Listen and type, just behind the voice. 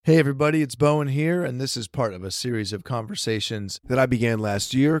Hey everybody, it's Bowen here, and this is part of a series of conversations that I began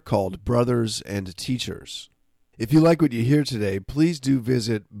last year called Brothers and Teachers. If you like what you hear today, please do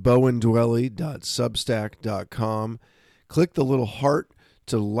visit bowendwelly.substack.com. Click the little heart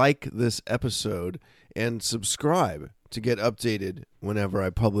to like this episode and subscribe to get updated whenever I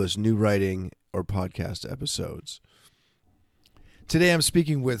publish new writing or podcast episodes. Today I'm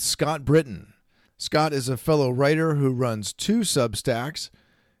speaking with Scott Britton. Scott is a fellow writer who runs two Substacks,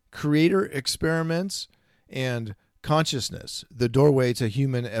 Creator Experiments and Consciousness, the Doorway to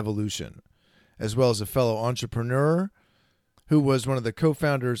Human Evolution, as well as a fellow entrepreneur who was one of the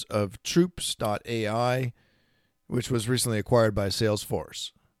co-founders of Troops.ai, which was recently acquired by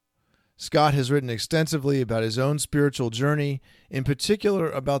Salesforce. Scott has written extensively about his own spiritual journey, in particular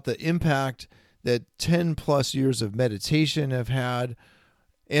about the impact that 10 plus years of meditation have had,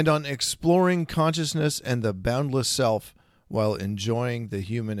 and on exploring consciousness and the boundless self while enjoying the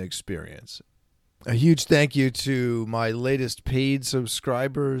human experience. A huge thank you to my latest paid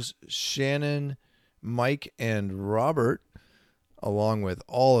subscribers, Shannon, Mike, and Robert, along with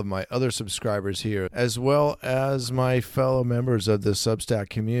all of my other subscribers here, as well as my fellow members of the Substack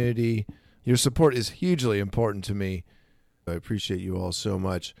community. Your support is hugely important to me. I appreciate you all so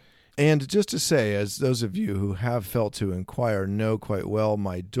much. And just to say, as those of you who have felt to inquire know quite well,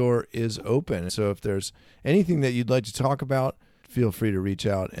 my door is open. So if there's anything that you'd like to talk about, feel free to reach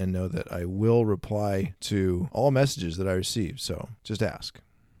out and know that I will reply to all messages that I receive. So just ask.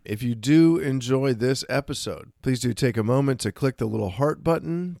 If you do enjoy this episode, please do take a moment to click the little heart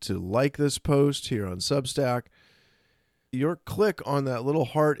button to like this post here on Substack. Your click on that little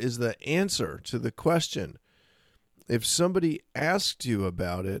heart is the answer to the question. If somebody asked you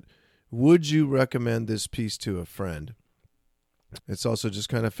about it, would you recommend this piece to a friend? It's also just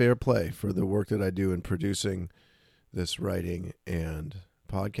kind of fair play for the work that I do in producing this writing and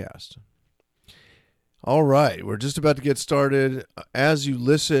podcast. All right, we're just about to get started. As you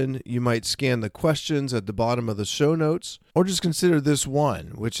listen, you might scan the questions at the bottom of the show notes, or just consider this one,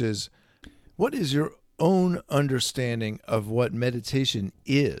 which is, what is your own understanding of what meditation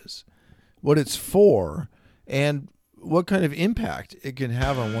is, what it's for, and what kind of impact it can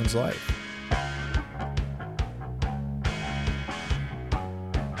have on one's life?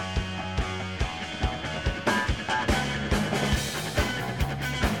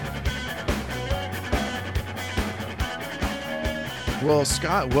 Well,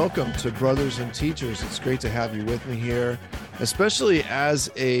 Scott, welcome to Brothers and Teachers. It's great to have you with me here, especially as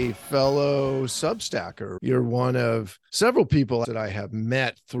a fellow Substacker. You're one of several people that I have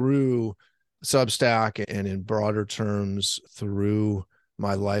met through Substack and in broader terms through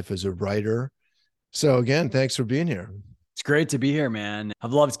my life as a writer. So again, thanks for being here. It's great to be here, man.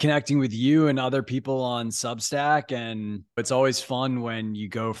 I've loved connecting with you and other people on Substack. And it's always fun when you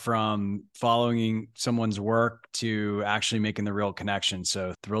go from following someone's work to actually making the real connection.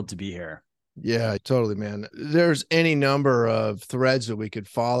 So thrilled to be here. Yeah, totally, man. There's any number of threads that we could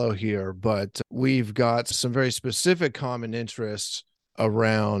follow here, but we've got some very specific common interests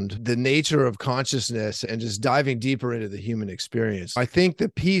around the nature of consciousness and just diving deeper into the human experience. I think the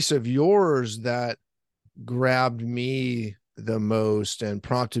piece of yours that grabbed me the most and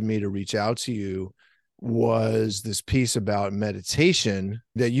prompted me to reach out to you was this piece about meditation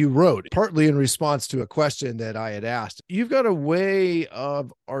that you wrote, partly in response to a question that I had asked. You've got a way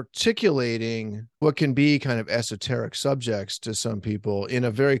of articulating what can be kind of esoteric subjects to some people in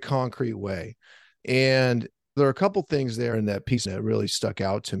a very concrete way. And there are a couple things there in that piece that really stuck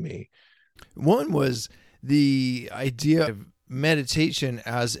out to me. One was the idea of meditation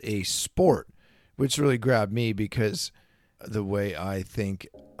as a sport, which really grabbed me because the way I think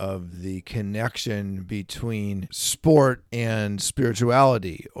of the connection between sport and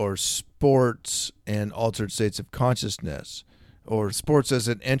spirituality, or sports and altered states of consciousness, or sports as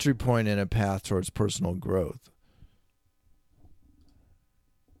an entry point and a path towards personal growth.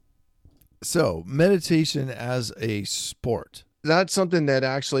 So, meditation as a sport. That's something that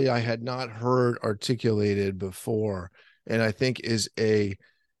actually I had not heard articulated before, and I think is a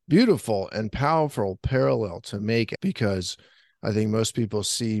beautiful and powerful parallel to make, because I think most people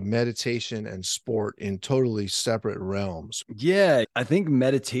see meditation and sport in totally separate realms. Yeah, I think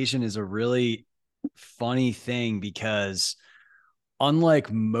meditation is a really funny thing because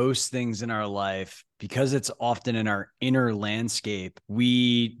unlike most things in our life, because it's often in our inner landscape,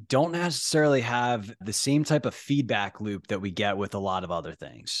 we don't necessarily have the same type of feedback loop that we get with a lot of other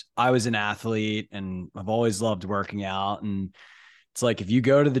things. I was an athlete and I've always loved working out. And it's like, if you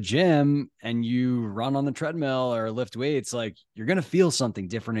go to the gym and you run on the treadmill or lift weights, like you're going to feel something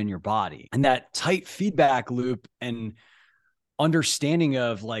different in your body. And that tight feedback loop and understanding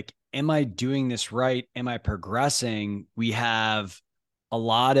of like, am I doing this right? Am I progressing? We have a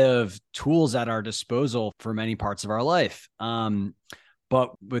lot of tools at our disposal for many parts of our life.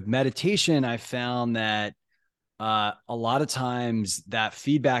 But with meditation, I found that a lot of times that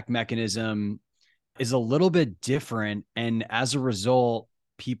feedback mechanism is a little bit different. And as a result,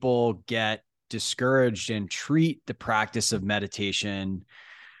 people get discouraged and treat the practice of meditation,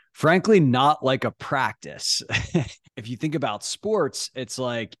 frankly, not like a practice. If you think about sports, it's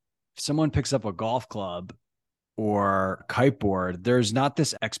like if someone picks up a golf club or kiteboard, there's not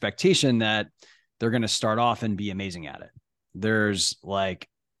this expectation that they're going to start off and be amazing at it. There's like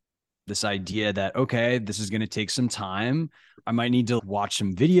this idea that, okay, this is going to take some time. I might need to watch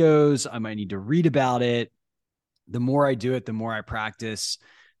some videos. I might need to read about it. The more I do it, the more I practice,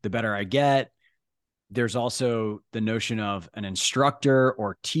 the better I get. There's also the notion of an instructor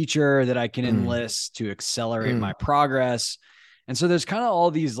or teacher that I can enlist to accelerate my progress. And so there's kind of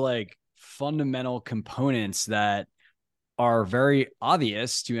all these like fundamental components that are very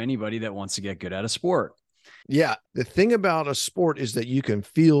obvious to anybody that wants to get good at a sport. Yeah. The thing about a sport is that you can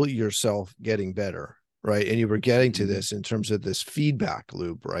feel yourself getting better, right? And you were getting to this in terms of this feedback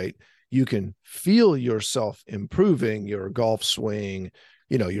loop, right? You can feel yourself improving your golf swing,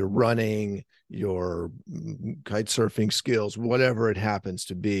 your running, your kite surfing skills, whatever it happens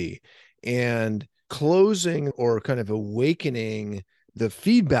to be. And closing or kind of awakening the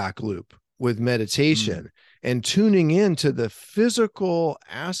feedback loop with meditation and tuning into the physical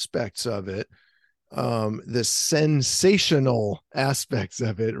aspects of it, the sensational aspects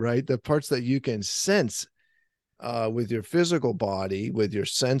of it, right? The parts that you can sense with your physical body, with your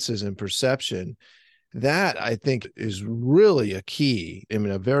senses and perception. That I think is really a key. I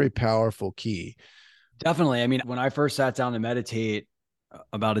mean, a very powerful key. Definitely. I mean, when I first sat down to meditate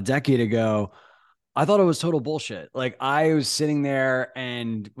about a decade ago, I thought it was total bullshit. Like I was sitting there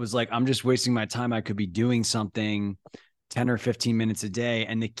and was like, I'm just wasting my time. I could be doing something 10 or 15 minutes a day.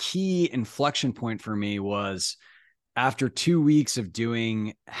 And the key inflection point for me was after 2 weeks of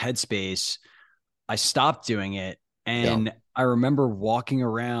doing Headspace, I stopped doing it. And I remember walking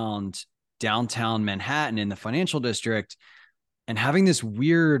around downtown Manhattan in the financial district and having this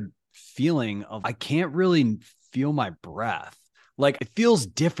weird feeling of I can't really feel my breath. Like it feels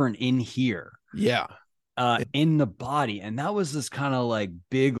different in here. Yeah. In the body. And that was this kind of like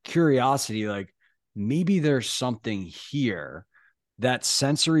big curiosity, like maybe there's something here. That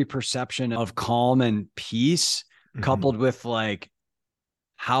sensory perception of calm and peace coupled with like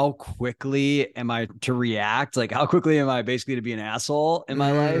how quickly am I to react? Like how quickly am I basically to be an asshole in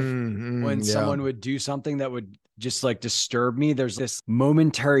my life when someone would do something that would just like disturb me? There's this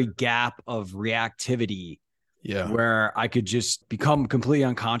momentary gap of reactivity where I could just become completely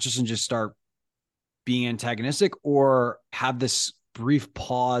unconscious and just start being antagonistic or have this brief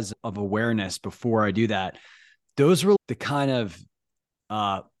pause of awareness before I do that. Those were the kind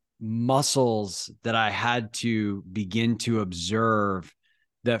of muscles that I had to begin to observe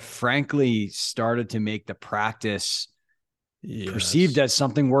that frankly started to make the practice perceived as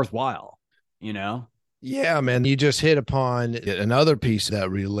something worthwhile, Yeah, man. You just hit upon another piece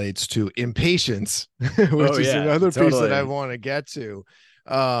that relates to impatience, which is another piece that I want to get to.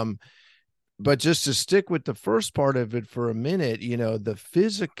 But just to stick with the first part of it for a minute, the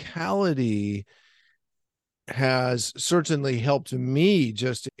physicality has certainly helped me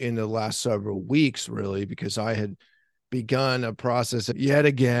just in the last several weeks, really, because I had begun a process yet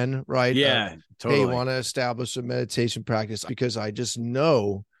again, right? Yeah, totally. Hey, want to establish a meditation practice because I just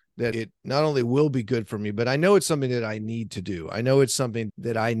know that it not only will be good for me, but I know it's something that I need to do. I know it's something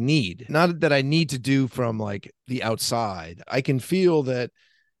that I need, not that I need to do from like the outside. I can feel that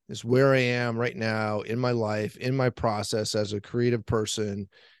is where I am right now in my life, in my process as a creative person.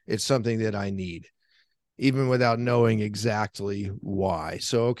 It's something that I need, even without knowing exactly why.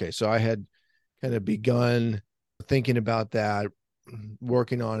 So I had kind of begun thinking about that,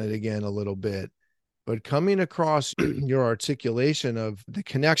 working on it again a little bit, but coming across your articulation of the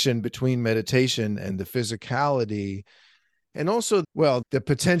connection between meditation and the physicality, and also, the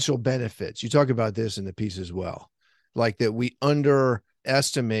potential benefits. You talk about this in the piece as well, like that we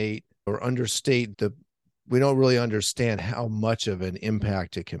underestimate or understate we don't really understand how much of an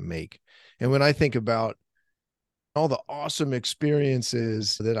impact it can make. And when I think about all the awesome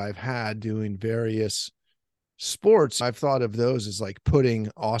experiences that I've had doing various sports, I've thought of those as like putting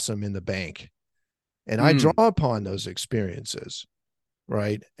awesome in the bank. And I draw upon those experiences,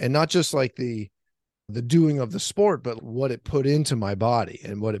 right? And not just like the doing of the sport, but what it put into my body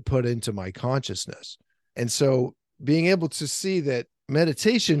and what it put into my consciousness. And so being able to see that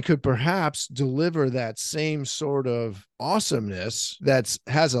meditation could perhaps deliver that same sort of awesomeness that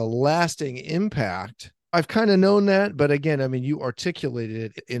has a lasting impact. I've kind of known that, but again, I mean, you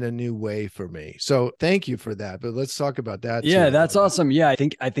articulated it in a new way for me. So thank you for that. But let's talk about that Yeah, too a that's little bit. awesome. Yeah,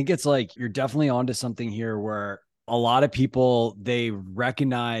 I think it's like you're definitely onto something here where a lot of people they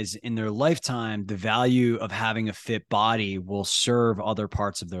recognize in their lifetime the value of having a fit body will serve other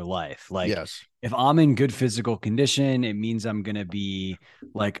parts of their life. Like Yes. if I'm in good physical condition, it means I'm going to be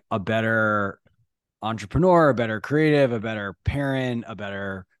like a better entrepreneur, a better creative, a better parent, a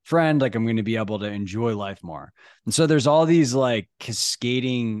better friend. Like I'm going to be able to enjoy life more. And so there's all these like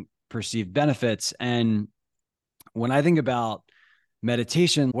cascading perceived benefits. And when I think about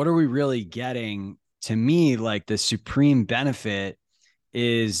meditation, what are we really getting? To me, like the supreme benefit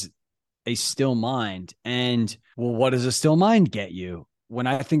is a still mind. And well, what does a still mind get you? When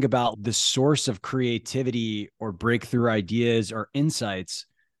I think about the source of creativity or breakthrough ideas or insights,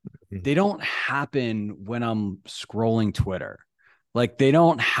 they don't happen when I'm scrolling Twitter. Like they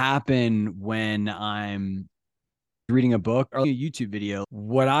don't happen when I'm reading a book or a YouTube video.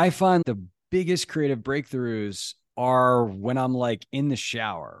 What I find the biggest creative breakthroughs are when I'm like in the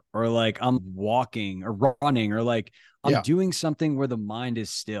shower or like I'm walking or running or like I'm Yeah. doing something where the mind is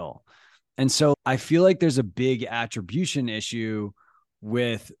still. And so I feel like there's a big attribution issue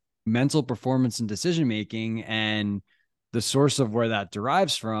with mental performance and decision making and the source of where that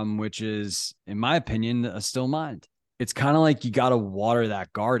derives from, which is, in my opinion, a still mind. It's kind of like you got to water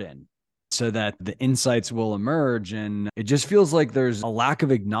that garden so that the insights will emerge. And it just feels like there's a lack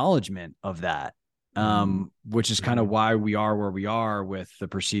of acknowledgement of that, which is kind of why we are where we are with the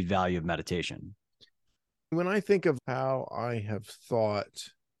perceived value of meditation. When I think of how I have thought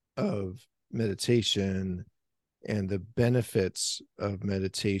of meditation and the benefits of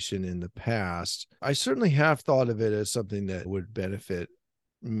meditation in the past, I certainly have thought of it as something that would benefit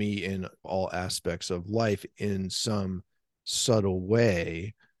me in all aspects of life in some subtle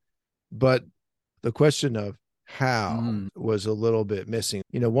way. But the question of how Mm. was a little bit missing.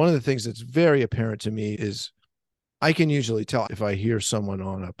 One of the things that's very apparent to me is I can usually tell if I hear someone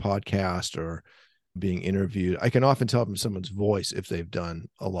on a podcast or being interviewed, I can often tell from someone's voice if they've done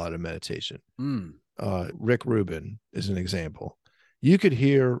a lot of meditation. Mm. Rick Rubin is an example. You could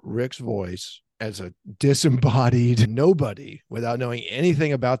hear Rick's voice as a disembodied nobody without knowing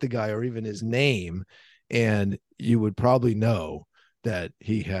anything about the guy or even his name. And you would probably know that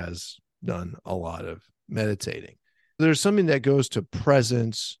he has done a lot of meditating. There's something that goes to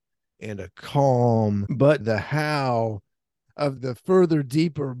presence and a calm, but the how of the further,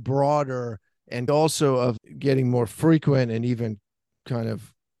 deeper, broader, and also of getting more frequent and even kind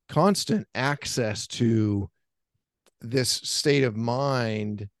of constant access to this state of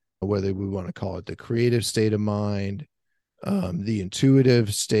mind, whether we want to call it the creative state of mind, the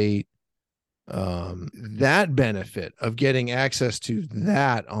intuitive state, that benefit of getting access to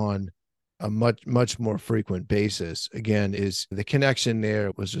that on a much more frequent basis, again, is the connection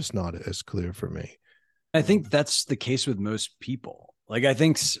there was just not as clear for me. I think that's the case with most people. Like, I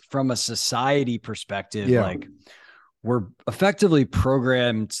think from a society perspective, Yeah. like we're effectively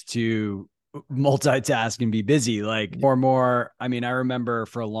programmed to multitask and be busy. Like, or more. I mean, I remember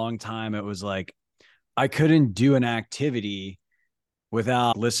for a long time, it was like I couldn't do an activity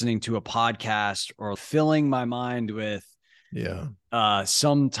without listening to a podcast or filling my mind with Yeah.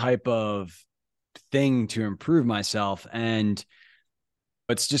 some type of thing to improve myself. And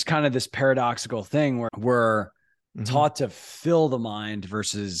it's just kind of this paradoxical thing where we're taught to fill the mind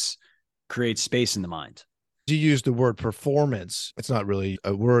versus create space in the mind. You use the word performance. It's not really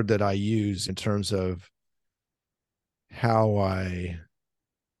a word that I use in terms of how I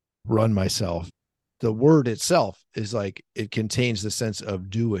run myself. The word itself is like it contains the sense of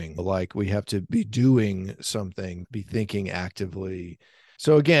doing, like we have to be doing something, be thinking actively.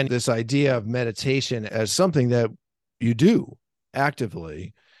 So, again, this idea of meditation as something that you do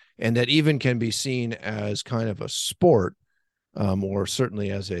actively and that even can be seen as kind of a sport, or certainly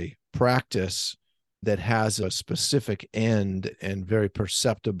as a practice that has a specific end and very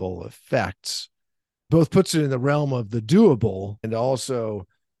perceptible effects, both puts it in the realm of the doable and also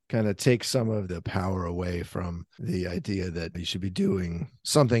kind of takes some of the power away from the idea that you should be doing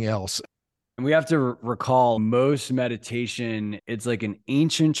something else. And we have to recall most meditation, it's like an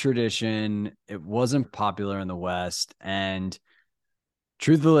ancient tradition. It wasn't popular in the West. And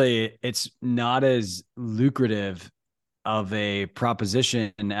truthfully, it's not as lucrative of a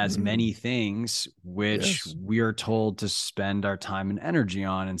proposition as Mm, many things which yes. we are told to spend our time and energy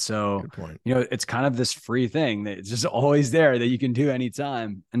on. And so, Good point. it's kind of this free thing that it's just always there that you can do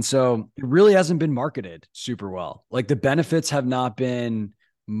anytime. And so it really hasn't been marketed super well. Like the benefits have not been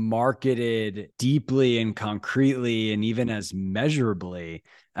marketed deeply and concretely and even as measurably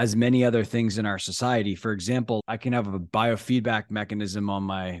as many other things in our society. For example, I can have a biofeedback mechanism on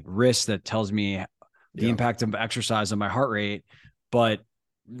my wrist that tells me the Yeah. impact of exercise on my heart rate, but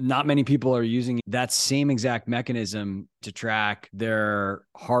not many people are using that same exact mechanism to track their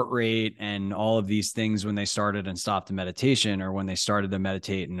heart rate and all of these things when they started and stopped the meditation or when they started to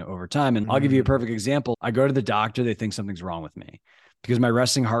meditate and over time. And I'll give you a Mm, perfect example. I go to the doctor, they think something's wrong with me because my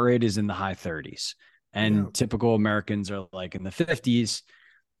resting heart rate is in the high 30s yeah. and typical Americans are like in the 50s.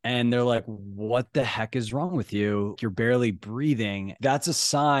 And they're like, what the heck is wrong with you? You're barely breathing. That's a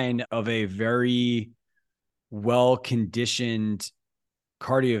sign of a very well conditioned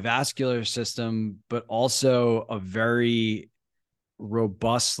cardiovascular system, but also a very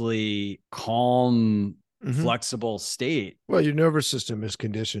robustly calm, Hmm. flexible state. Well, your nervous system is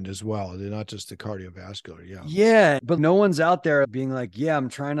conditioned as well. They're not just the cardiovascular. Yeah. Yeah, but no one's out there being like, yeah, I'm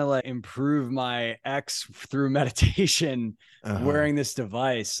trying to like improve my X through meditation Uh-huh. wearing this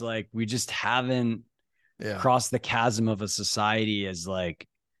device. Like we just haven't Yeah. crossed the chasm of a society as like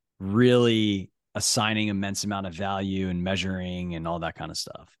really assigning immense amount of value and measuring and all that kind of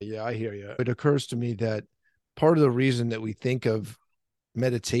stuff. Yeah, I hear you. It occurs to me that part of the reason that we think of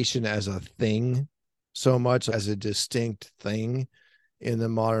meditation as a thing so much as a distinct thing in the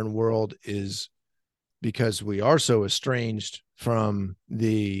modern world is because we are so estranged from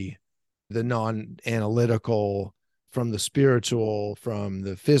the non-analytical, from the spiritual, from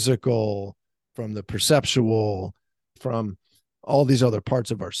the physical, from the perceptual, from all these other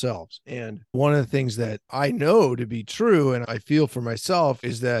parts of ourselves. And one of the things that I know to be true and I feel for myself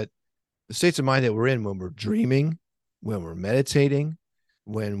is that the states of mind that we're in when we're dreaming, when we're meditating,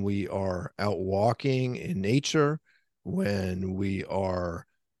 when we are out walking in nature, when we are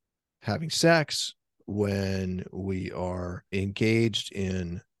having sex, when we are engaged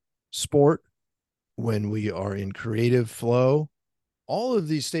in sport, when we are in creative flow, all of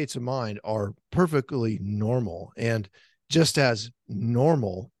these states of mind are perfectly normal. And just as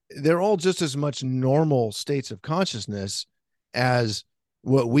normal, they're all just as much normal states of consciousness as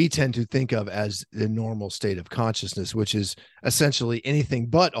what we tend to think of as the normal state of consciousness, which is essentially anything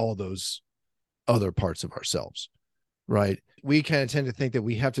but all those other parts of ourselves, right? We kind of tend to think that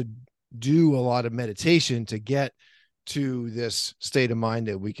we have to do a lot of meditation to get to this state of mind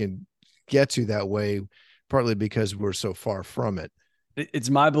that we can get to that way, partly because we're so far from it. It's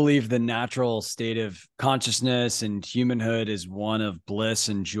my belief the natural state of consciousness and humanhood is one of bliss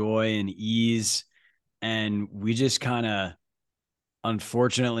and joy and ease. And we just kind of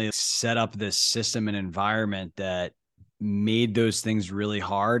unfortunately set up this system and environment that made those things really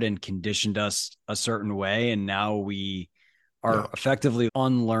hard and conditioned us a certain way. And now we Yeah. are effectively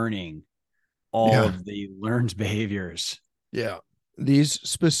unlearning all Yeah. of the learned behaviors. Yeah. These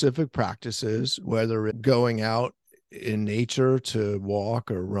specific practices, whether going out in nature to walk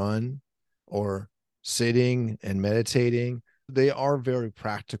or run or sitting and meditating, they are very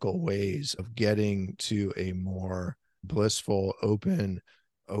practical ways of getting to a more blissful, open,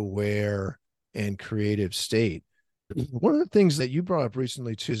 aware, and creative state. One of the things that you brought up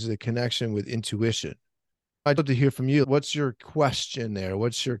recently too is the connection with intuition. I'd love to hear from you. What's your question there?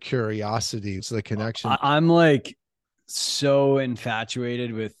 What's your curiosity? What's the connection? I'm like so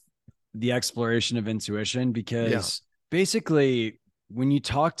infatuated with the exploration of intuition Yeah. because basically, when you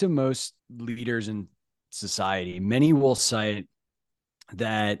talk to most leaders in society, many will cite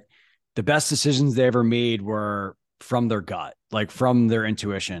that the best decisions they ever made were from their gut, like from their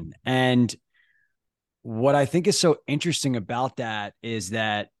intuition. And what I think is so interesting about that is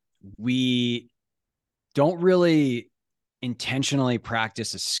that we don't really intentionally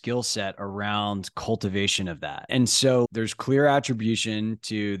practice a skill set around cultivation of that. And so there's clear attribution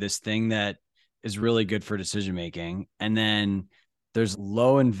to this thing that is really good for decision making. And then there's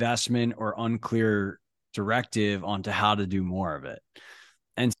low investment or unclear directive onto how to do more of it.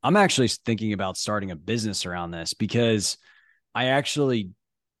 And I'm actually thinking about starting a business around this because I actually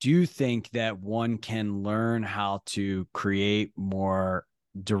do think that one can learn how to create more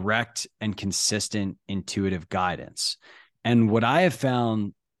direct and consistent intuitive guidance. And what I have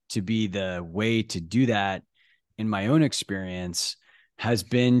found to be the way to do that in my own experience has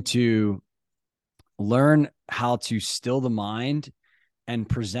been to learn how to still the mind and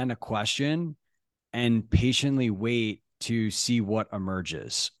present a question and patiently wait to see what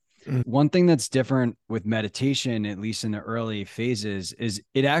emerges. Mm. One thing that's different with meditation, at least in the early phases, is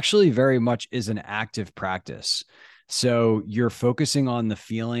it actually very much is an active practice. So you're focusing on the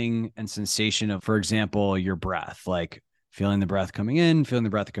feeling and sensation of, for example, your breath, like feeling the breath coming in, feeling the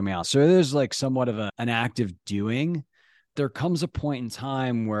breath coming out. So there's like somewhat of an active doing. There comes a point in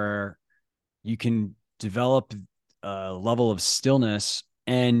time where you can develop a level of stillness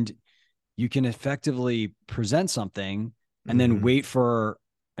and you can effectively present something and then Mm-hmm. wait for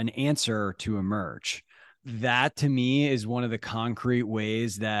an answer to emerge. That to me is one of the concrete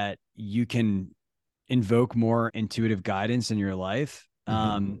ways that you can invoke more intuitive guidance in your life.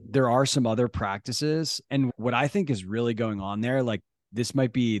 Mm-hmm. There are some other practices. And what I think is really going on there, like this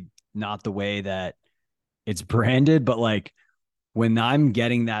might be not the way that it's branded, but like when I'm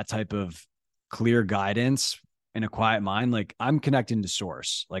getting that type of clear guidance in a quiet mind, like I'm connecting to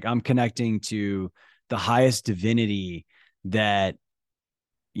source, like I'm connecting to the highest divinity that,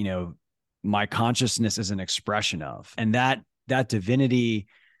 you know, my consciousness is an expression of. And that divinity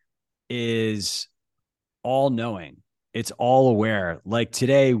is all knowing. It's all aware. Like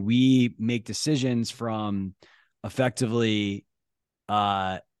today we make decisions from effectively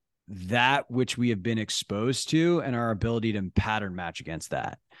uh that which we have been exposed to and our ability to pattern match against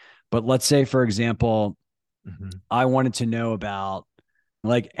that. But let's say, for example, Mm-hmm. I wanted to know about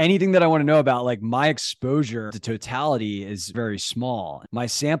like anything that I want to know about, like my exposure to totality is very small. My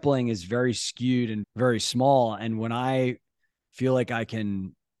sampling is very skewed and very small. And when I feel like I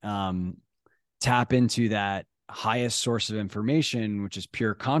can tap into that highest source of information, which is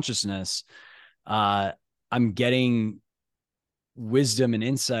pure consciousness, I'm getting wisdom and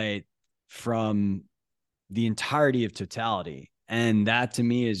insight from the entirety of totality. And that to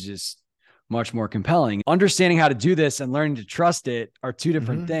me is just much more compelling. Understanding how to do this and learning to trust it are two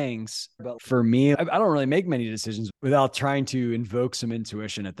different Mm-hmm. things. But for me, I don't really make many decisions without trying to invoke some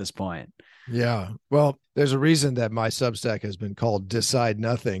intuition at this point. Yeah. Well, there's a reason that my Substack has been called Decide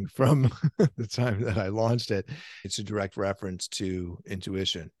Nothing from the time that I launched it. It's a direct reference to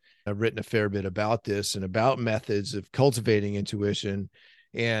intuition. I've written a fair bit about this and about methods of cultivating intuition.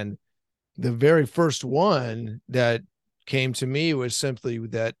 And the very first one that came to me was simply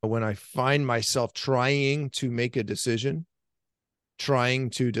that when I find myself trying to make a decision, trying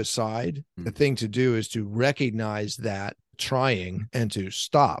to decide, the thing to do is to recognize that trying and to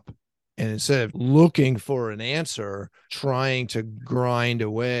stop. And instead of looking for an answer, trying to grind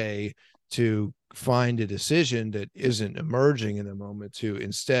away to find a decision that isn't emerging in the moment, to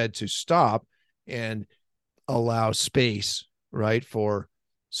instead to stop and allow space, right, for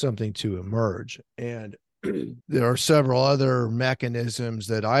something to emerge. And there are several other mechanisms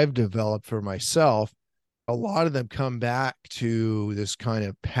that I've developed for myself. A lot of them come back to this kind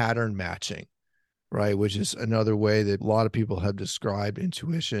of pattern matching, right? Which is another way that a lot of people have described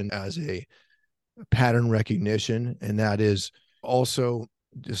intuition as a pattern recognition. And that is also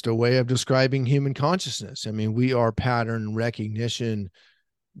just a way of describing human consciousness. I mean, we are pattern recognition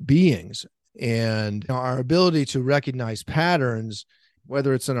beings. And our ability to recognize patterns,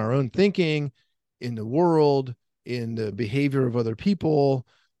 whether it's in our own thinking, in the world, in the behavior of other people,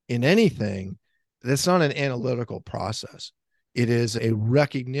 in anything, that's not an analytical process. It is a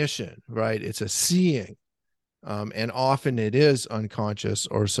recognition, right? It's a seeing. And often it is unconscious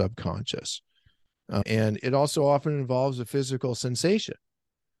or subconscious. And it also often involves a physical sensation,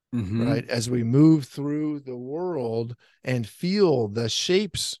 Mm-hmm. right? As we move through the world and feel the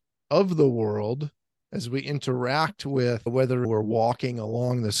shapes of the world, as we interact with whether we're walking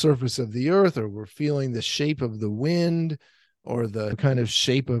along the surface of the earth or we're feeling the shape of the wind or the kind of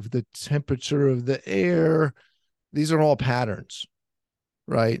shape of the temperature of the air, these are all patterns,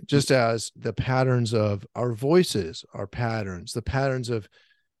 right? Just as the patterns of our voices are patterns, the patterns of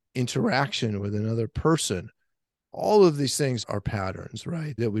interaction with another person, all of these things are patterns,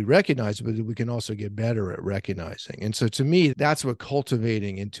 right? That we recognize, but we can also get better at recognizing. And so to me, that's what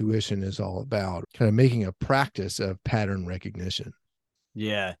cultivating intuition is all about, kind of making a practice of pattern recognition.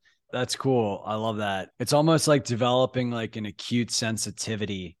 Yeah, that's cool. I love that. It's almost like developing like an acute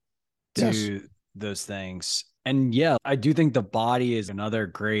sensitivity Yes. to those things. And yeah, I do think the body is another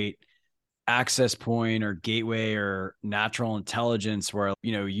great access point or gateway or natural intelligence where,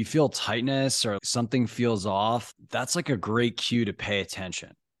 you know, you feel tightness or something feels off. That's like a great cue to pay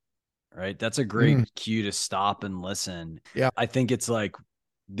attention, right? That's a Mm, great cue to stop and listen. yeah. I think it's like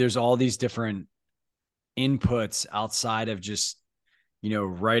there's all these different inputs outside of just, you know,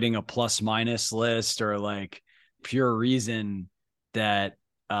 writing a plus minus list or like pure reason that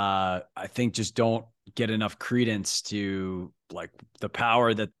I think just don't get enough credence to like the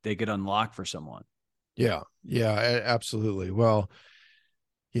power that they could unlock for someone. Yeah. Yeah. Absolutely. Well,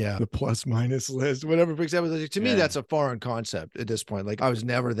 Yeah, the plus minus list, whatever. For example, like, to me, Yeah. that's a foreign concept at this point. Like I was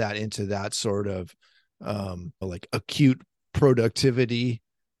never that into that sort of like acute productivity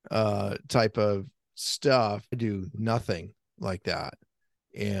type of stuff. I do nothing like that.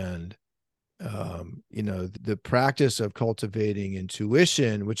 And the practice of cultivating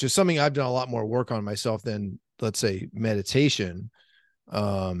intuition, which is something I've done a lot more work on myself than, let's say, meditation,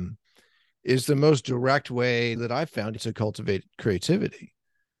 um, is the most direct way that I've found to cultivate creativity.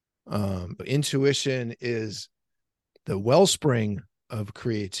 Intuition is the wellspring of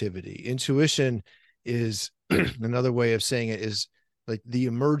creativity. Intuition is another way of saying it is like the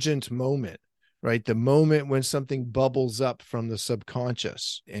emergent moment, right? The moment when something bubbles up from the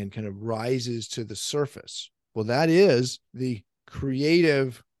subconscious and kind of rises to the surface. Well, that is the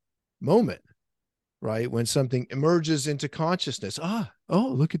creative moment, right? When something emerges into consciousness. Oh,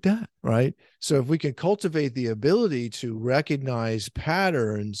 look at that, right? So if we can cultivate the ability to recognize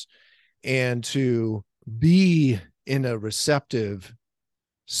patterns and to be in a receptive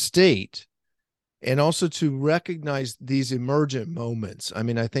state, and also to recognize these emergent moments. I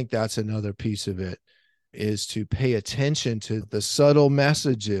mean, I think that's another piece of it, is to pay attention to the subtle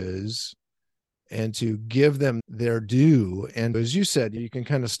messages and to give them their due. And as you said, you can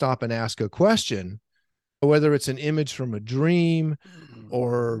kind of stop and ask a question, whether it's an image from a dream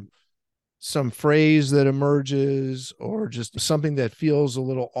or some phrase that emerges or just something that feels a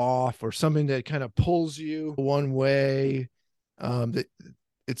little off or something that kind of pulls you one way. That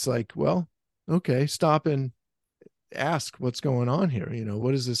it's like, well, okay, stop and ask what's going on here.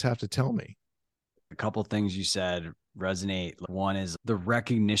 What does this have to tell me? A couple things you said resonate. One is the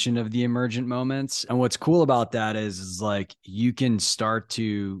recognition of the emergent moments. And what's cool about that is like you can start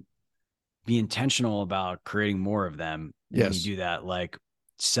to be intentional about creating more of them when you Yes. do that, like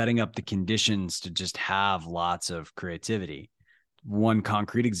setting up the conditions to just have lots of creativity. One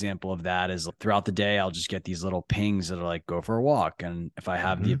concrete example of that is throughout the day, I'll just get these little pings that are like, go for a walk. And if I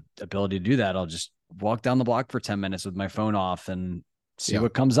have the ability to do that, I'll just walk down the block for 10 minutes with my phone off and see Yeah.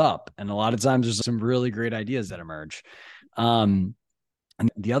 what comes up. And a lot of times there's some really great ideas that emerge. And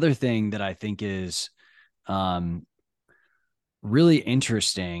the other thing that I think is um, really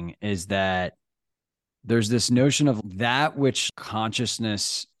interesting is that there's this notion of that which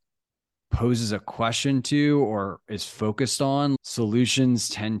consciousness poses a question to or is focused on, solutions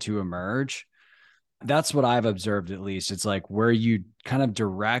tend to emerge. That's what I've observed, at least. It's like where you kind of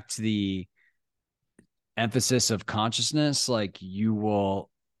direct the emphasis of consciousness, like you will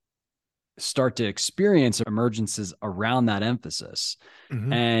start to experience emergences around that emphasis.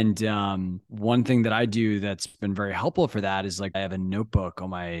 Mm-hmm. And one thing that I do that's been very helpful for that is like I have a notebook on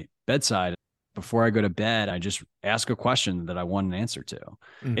my bedside. Before I go to bed, I just ask a question that I want an answer to.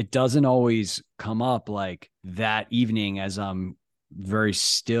 Mm. It doesn't always come up like that evening as I'm very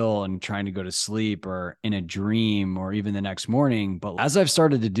still and trying to go to sleep or in a dream or even the next morning. But as I've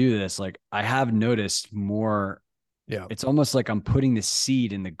started to do this, like I have noticed more. Yeah. It's almost like I'm putting the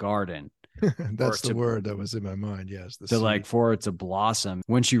seed in the garden for That's it the word that was in my mind. Yes. The to seed. like for it to blossom.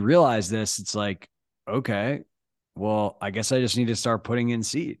 Once you realize this, it's like, okay, well, I guess I just need to start putting in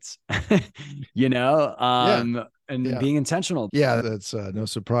seeds, Yeah. and Yeah. being intentional. Yeah, that's no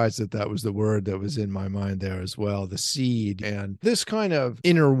surprise that that was the word that was in my mind there as well, the seed. And this kind of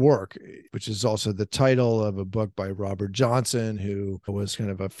inner work, which is also the title of a book by Robert Johnson, who was kind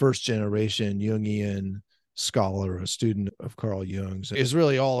of a first generation Jungian scholar, a student of Carl Jung's, is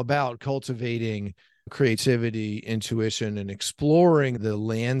really all about cultivating creativity, intuition, and exploring the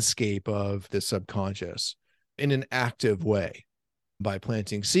landscape of the subconscious in an active way, by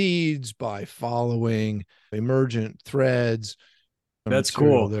planting seeds, by following emergent threads, That's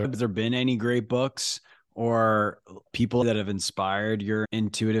material cool. there. Has there been any great books or people that have inspired your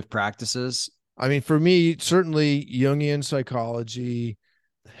intuitive practices? I mean, for me, certainly Jungian psychology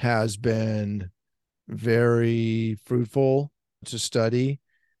has been very fruitful to study.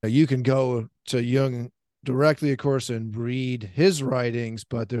 You can go to Jung directly, of course, and read his writings,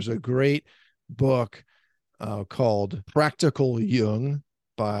 but there's a great book called Practical Jung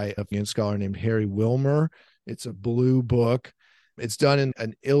by a Jungian scholar named Harry Wilmer. It's a blue book. It's done in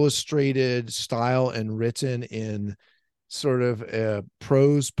an illustrated style and written in sort of a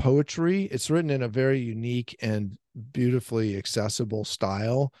prose poetry. It's written in a very unique and beautifully accessible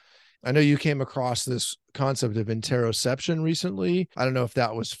style. I know you came across this concept of interoception recently. I don't know if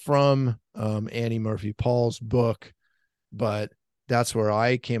that was from Annie Murphy Paul's book, but that's where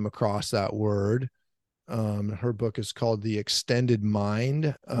I came across that word. Her book is called The Extended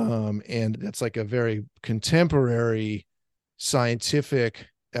Mind. And it's like a very contemporary scientific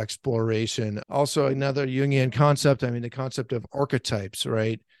exploration. Also, another Jungian concept, I mean, the concept of archetypes,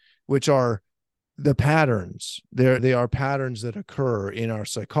 right? Which are the patterns. They are patterns that occur in our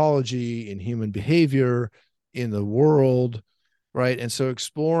psychology, in human behavior, in the world, right? And so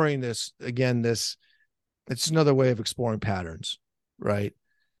exploring this, again, it's another way of exploring patterns, right?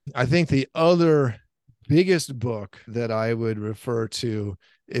 I think the other biggest book that I would refer to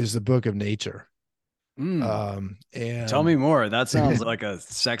is the Book of Nature. Mm. Tell me And more. That sounds like a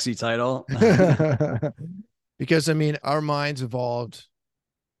sexy title. because I mean, our minds evolved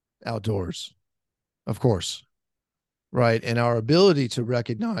outdoors, of course, right? And our ability to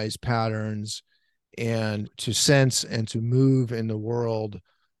recognize patterns and to sense and to move in the world,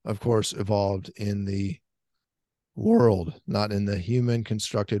 of course, evolved in the world, not in the human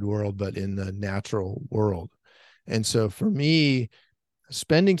constructed world, but in the natural world. And so for me,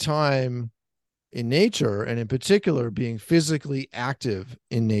 spending time in nature, and in particular, being physically active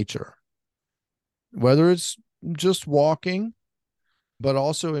in nature, whether it's just walking, but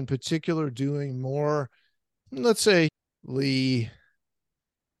also in particular doing more, let's say,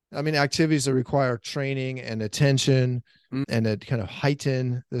 activities that require training and attention Mm. and that kind of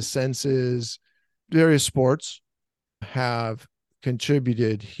heighten the senses. Various sports have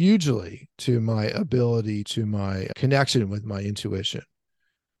contributed hugely to my ability, to my connection with my intuition.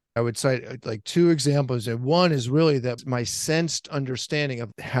 I would cite like two examples. And one is really that my sensed understanding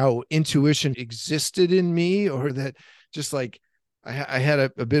of how intuition existed in me, or that just like I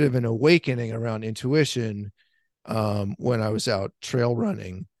had a bit of an awakening around intuition when I was out trail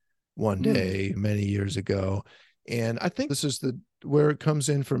running one Mm. day many years ago. And I think this is where it comes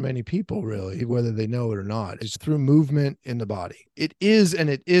in for many people, really, whether they know it or not. It's through movement in the body. It is and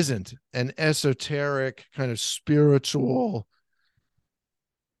it isn't an esoteric kind of spiritual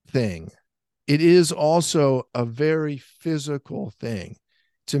thing. It is also a very physical thing.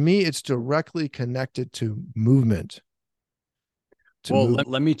 To me, it's directly connected to movement. To Well, move.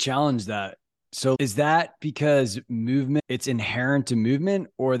 let me challenge that. So is that because movement, it's inherent to movement,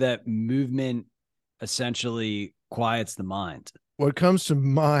 or that movement essentially quiets the mind? What comes to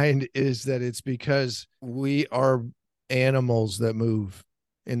mind is that it's because we are animals that move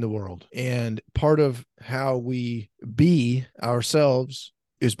in the world. And part of how we be ourselves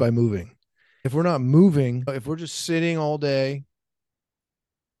is by moving. If we're not moving, if we're just sitting all day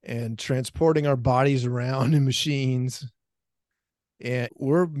and transporting our bodies around in machines, and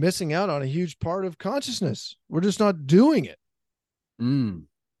we're missing out on a huge part of consciousness. We're just not doing it. Mm.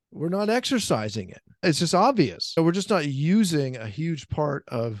 We're not exercising it. It's just obvious. So we're just not using a huge part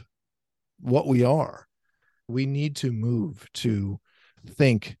of what we are. We need to move to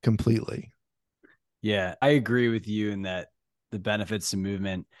think completely. Yeah, I agree with you in that the benefits to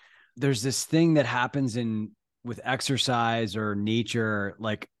movement. There's this thing that happens in with exercise or nature,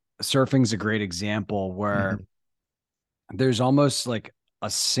 like surfing's a great example where Mm-hmm. there's almost like a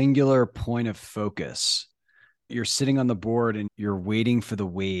singular point of focus. You're sitting on the board and you're waiting for the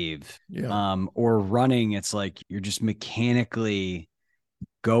wave. Yeah. Or running, it's like you're just mechanically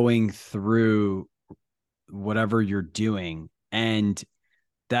going through whatever you're doing. And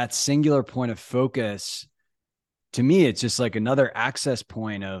that singular point of focus, to me, it's just like another access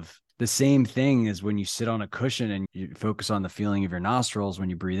point of the same thing as when you sit on a cushion and you focus on the feeling of your nostrils when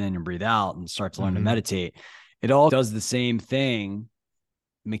you breathe in and breathe out and start to learn to Mm-hmm. meditate. It all does the same thing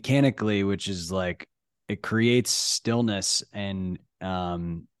mechanically, which is like it creates stillness and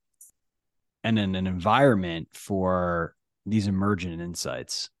an environment for these emergent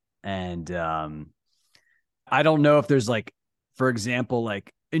insights. And I don't know if there's like, for example,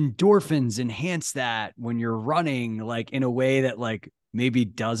 like endorphins enhance that when you're running, like in a way that like maybe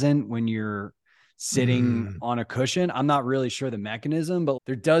doesn't when you're sitting Mm. on a cushion. I'm not really sure the mechanism, but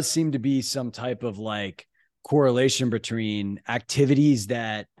there does seem to be some type of like correlation between activities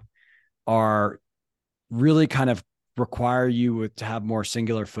that are really kind of require you to have more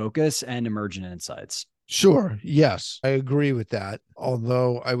singular focus and emergent insights. Sure. Yes, I agree with that.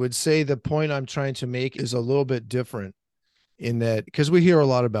 Although I would say the point I'm trying to make is a little bit different in that, because we hear a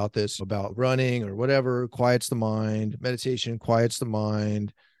lot about this, about running or whatever quiets the mind, meditation quiets the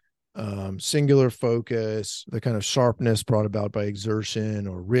mind, singular focus, the kind of sharpness brought about by exertion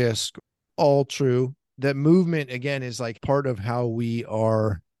or risk, all true. That movement, again, is like part of how we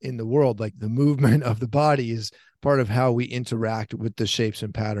are in the world. Like the movement of the body is part of how we interact with the shapes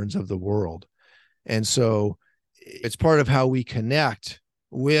and patterns of the world. And so it's part of how we connect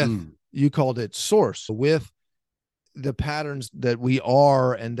with, you called it source, with the patterns that we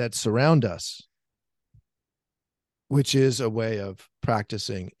are and that surround us, which is a way of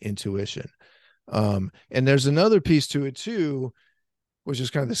practicing intuition. And there's another piece to it too, which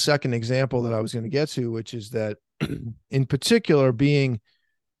is kind of the second example that I was going to get to, which is that in particular being,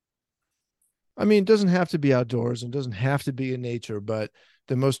 I mean, it doesn't have to be outdoors and doesn't have to be in nature, but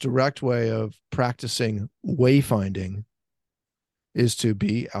the most direct way of practicing wayfinding is to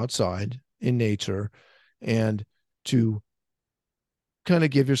be outside in nature and to kind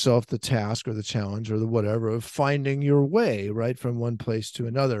of give yourself the task or the challenge or the whatever of finding your way right from one place to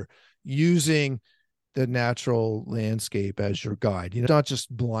another using the natural landscape as your guide. Not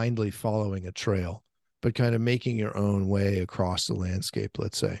just blindly following a trail, but kind of making your own way across the landscape,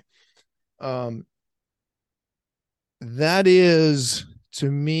 let's say. That is,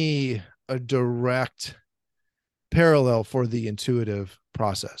 to me, a direct parallel for the intuitive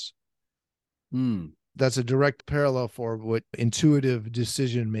process. That's a direct parallel for what intuitive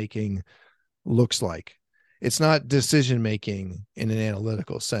decision making looks like. It's not decision making in an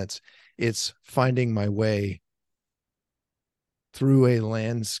analytical sense. It's finding my way through a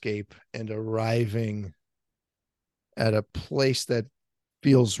landscape and arriving at a place that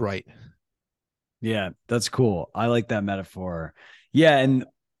feels right. Yeah, that's cool. I like that metaphor. Yeah, and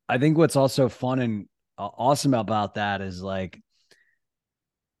I think what's also fun and awesome about that is like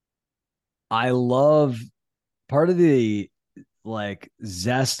I love part of the like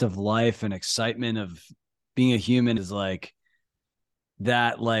zest of life and excitement of being a human is like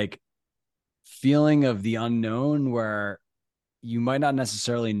that like feeling of the unknown where you might not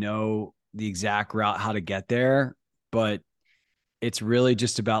necessarily know the exact route how to get there, but it's really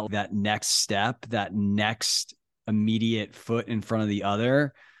just about that next step, that next immediate foot in front of the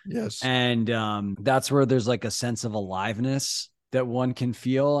other. Yes. And that's where there's like a sense of aliveness that one can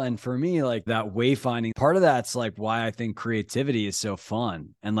feel. And for me, like that wayfinding, part of that's like why I think creativity is so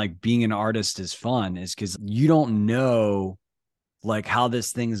fun. And like being an artist is fun, is because you don't know like how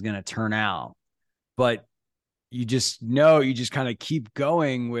this thing is going to turn out. But you just know, you just kind of keep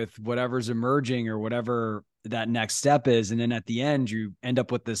going with whatever's emerging or whatever that next step is. And then at the end, you end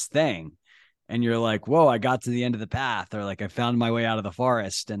up with this thing and you're like, whoa, I got to the end of the path, or like I found my way out of the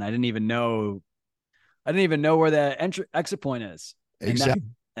forest and I didn't even know where the exit point is. Exactly.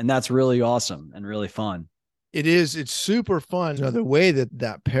 And that's really awesome and really fun. It is. It's super fun. Another way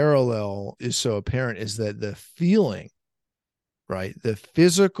that parallel is so apparent is that the feeling, right? The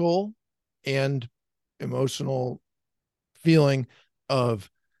physical and emotional feeling of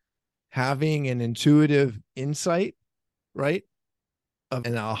having an intuitive insight, right? Of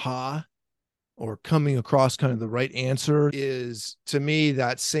an aha or coming across kind of the right answer is, to me,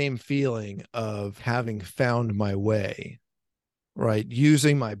 that same feeling of having found my way, right?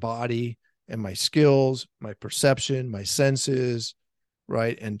 Using my body and my skills, my perception, my senses,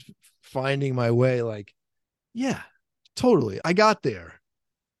 right? And finding my way, like, yeah, totally. I got there,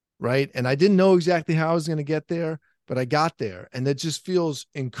 right? And I didn't know exactly how I was going to get there, but I got there. And that just feels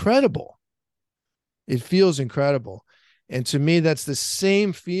incredible. It feels incredible. And to me, that's the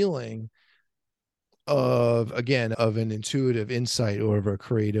same feeling of, again, of an intuitive insight or of a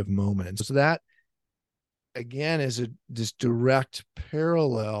creative moment. So that, again, is this direct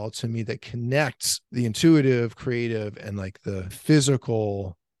parallel to me that connects the intuitive, creative, and like the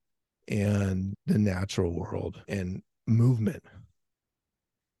physical and the natural world and movement.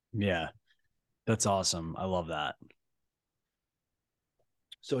 Yeah, that's awesome. I love that.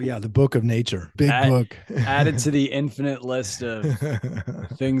 So yeah, the book of nature, big book. Added to the infinite list of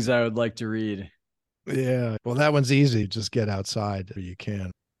things I would like to read. Yeah. Well, that one's easy. Just get outside if you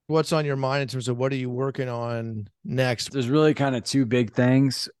can. What's on your mind in terms of what are you working on next? There's really kind of two big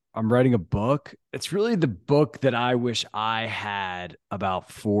things. I'm writing a book. It's really the book that I wish I had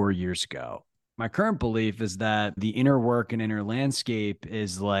about 4 years ago. My current belief is that the inner work and inner landscape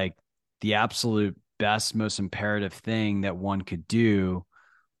is like the absolute best, most imperative thing that one could do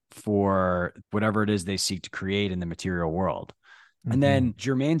for whatever it is they seek to create in the material world. Mm-hmm. And then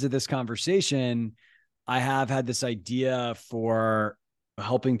germane to this conversation, I have had this idea for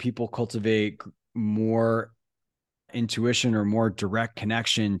helping people cultivate more intuition or more direct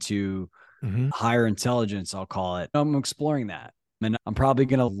connection to higher intelligence, I'll call it. I'm exploring that. And I'm probably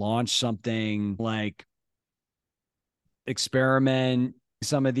going to launch something like experiment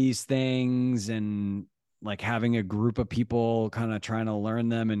some of these things and like having a group of people kind of trying to learn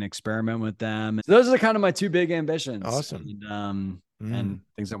them and experiment with them. So those are kind of my two big ambitions. Awesome. And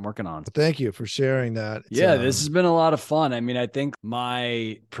things I'm working on. Well, thank you for sharing that. Yeah, this has been a lot of fun. I mean, I think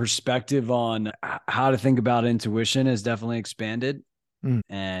my perspective on how to think about intuition has definitely expanded.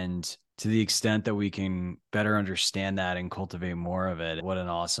 And to the extent that we can better understand that and cultivate more of it, what an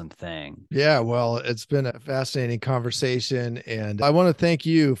awesome thing. Yeah, well, it's been a fascinating conversation. And I want to thank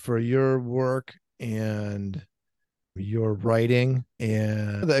you for your work and your writing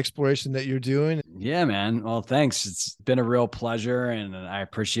and the exploration that you're doing. Yeah, man. Well, thanks. It's been a real pleasure and I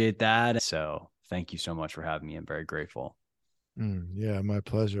appreciate that. So thank you so much for having me. I'm very grateful. Yeah, my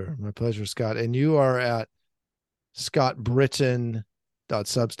pleasure. My pleasure, Scott. And you are at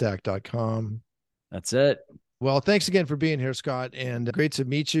scottbritton.substack.com. That's it. Well, thanks again for being here, Scott. And great to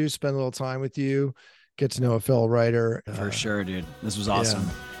meet you, spend a little time with you, get to know a fellow writer. For sure, dude. This was awesome.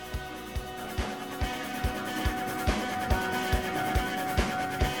 Yeah.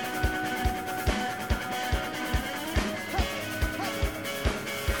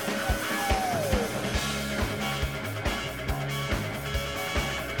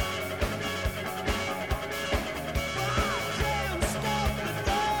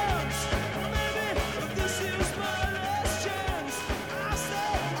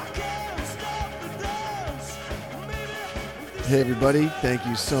 Hey, everybody. Thank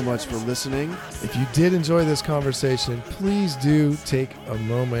you so much for listening. If you did enjoy this conversation, please do take a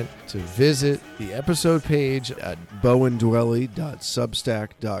moment to visit the episode page at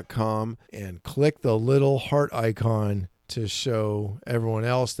bowandwelly.substack.com and click the little heart icon to show everyone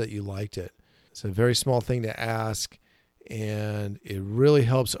else that you liked it. It's a very small thing to ask, and it really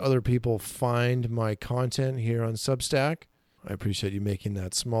helps other people find my content here on Substack. I appreciate you making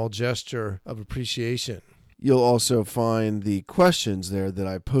that small gesture of appreciation. You'll also find the questions there that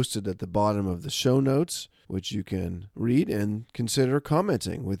I posted at the bottom of the show notes, which you can read and consider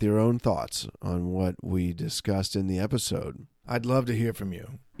commenting with your own thoughts on what we discussed in the episode. I'd love to hear from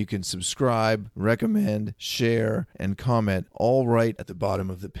you. You can subscribe, recommend, share, and comment all right at the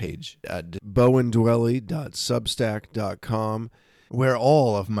bottom of the page at bowandwelly.substack.com, where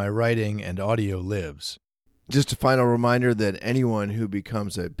all of my writing and audio lives. Just a final reminder that anyone who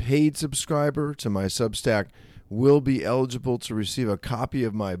becomes a paid subscriber to my Substack will be eligible to receive a copy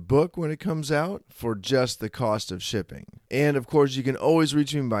of my book when it comes out for just the cost of shipping. And of course, you can always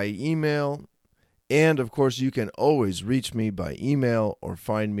reach me by email. Or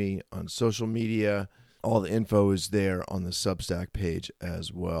find me on social media. All the info is there on the Substack page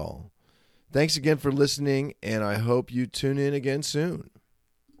as well. Thanks again for listening, and I hope you tune in again soon.